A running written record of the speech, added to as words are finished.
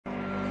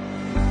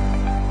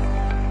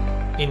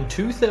In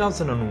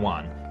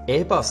 2001,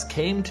 Airbus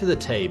came to the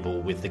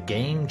table with the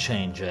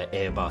game-changer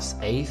Airbus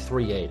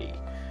A380.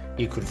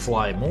 It could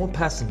fly more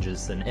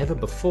passengers than ever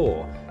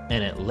before,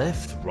 and it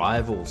left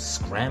rivals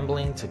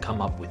scrambling to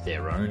come up with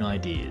their own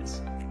ideas.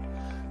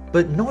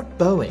 But not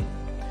Boeing.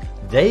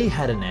 They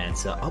had an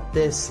answer up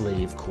their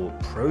sleeve called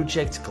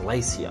Project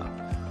Glacier,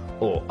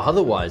 or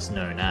otherwise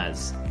known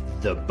as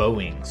the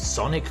Boeing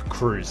Sonic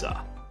Cruiser.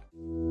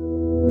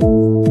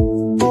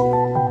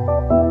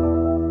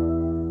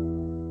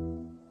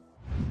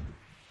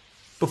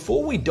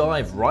 Before we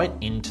dive right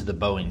into the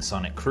Boeing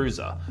Sonic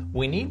Cruiser,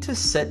 we need to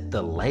set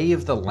the lay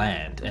of the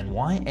land and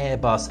why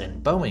Airbus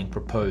and Boeing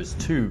proposed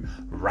two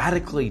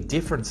radically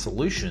different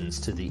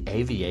solutions to the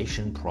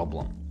aviation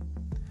problem.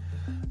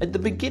 At the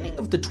beginning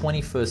of the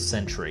 21st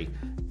century,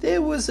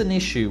 there was an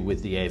issue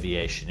with the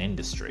aviation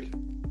industry.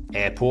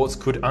 Airports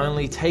could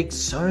only take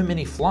so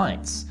many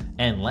flights,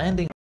 and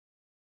landing